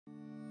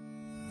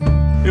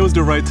It was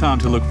the right time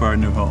to look for our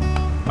new home.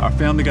 Our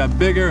family got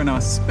bigger and our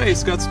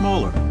space got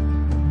smaller.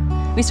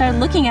 We started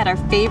looking at our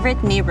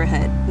favorite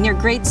neighborhood, near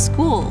great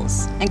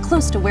schools, and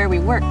close to where we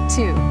work,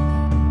 too.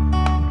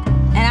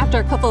 And after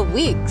a couple of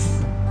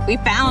weeks, we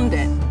found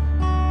it.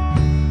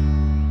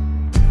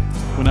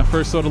 When I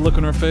first saw the look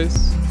on her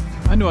face,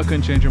 I knew I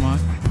couldn't change her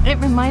mind. It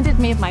reminded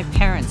me of my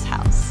parents'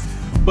 house.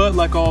 But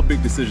like all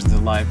big decisions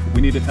in life,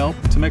 we needed help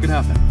to make it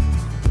happen.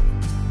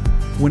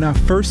 When I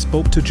first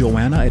spoke to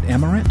Joanna at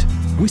Amerant,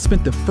 we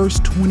spent the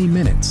first 20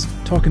 minutes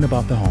talking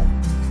about the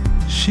home.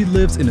 She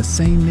lives in the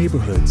same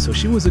neighborhood, so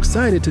she was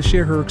excited to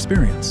share her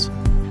experience.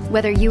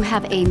 Whether you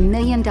have a $1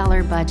 million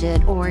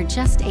budget or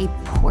just a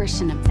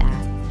portion of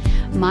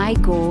that, my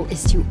goal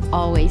is to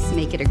always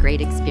make it a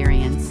great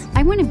experience.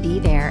 I want to be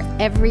there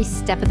every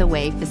step of the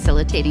way,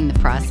 facilitating the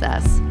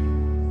process.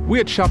 We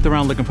had shopped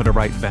around looking for the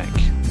right bank,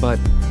 but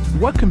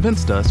what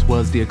convinced us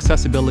was the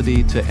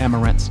accessibility to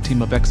Amerant's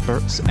team of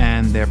experts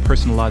and their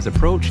personalized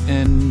approach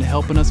in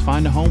helping us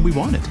find the home we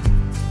wanted.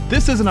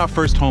 This isn't our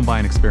first home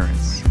buying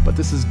experience, but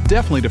this is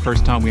definitely the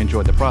first time we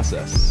enjoyed the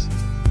process.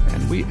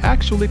 And we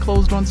actually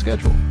closed on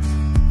schedule.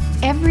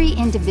 Every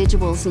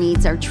individual's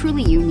needs are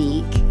truly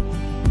unique.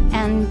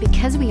 And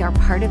because we are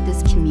part of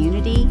this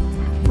community,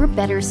 we're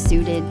better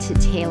suited to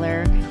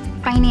tailor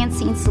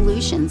financing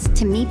solutions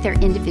to meet their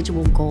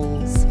individual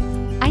goals.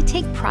 I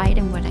take pride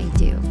in what I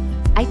do.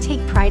 I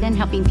take pride in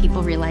helping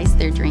people realize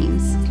their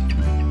dreams.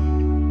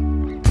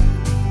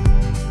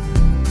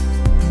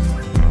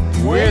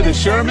 We're the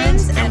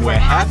Shermans, and we're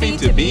happy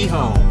to be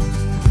home.